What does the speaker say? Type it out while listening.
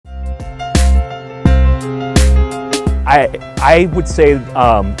I would say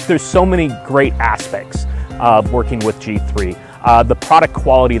there's so many great aspects of working with G3. The product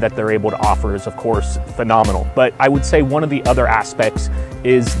quality that they're able to offer is, of course, phenomenal. But I would say one of the other aspects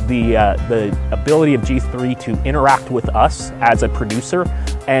is the ability of G3 to interact with us as a producer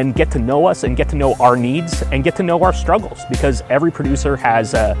and get to know us and get to know our needs and get to know our struggles, because every producer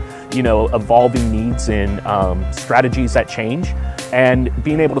has evolving needs and strategies that change. And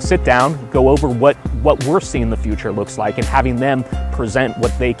being able to sit down, go over what we're seeing the future looks like, and having them present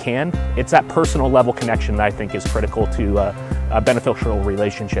what they can, it's that personal level connection that I think is critical to a beneficial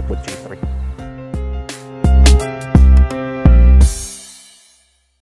relationship with G3.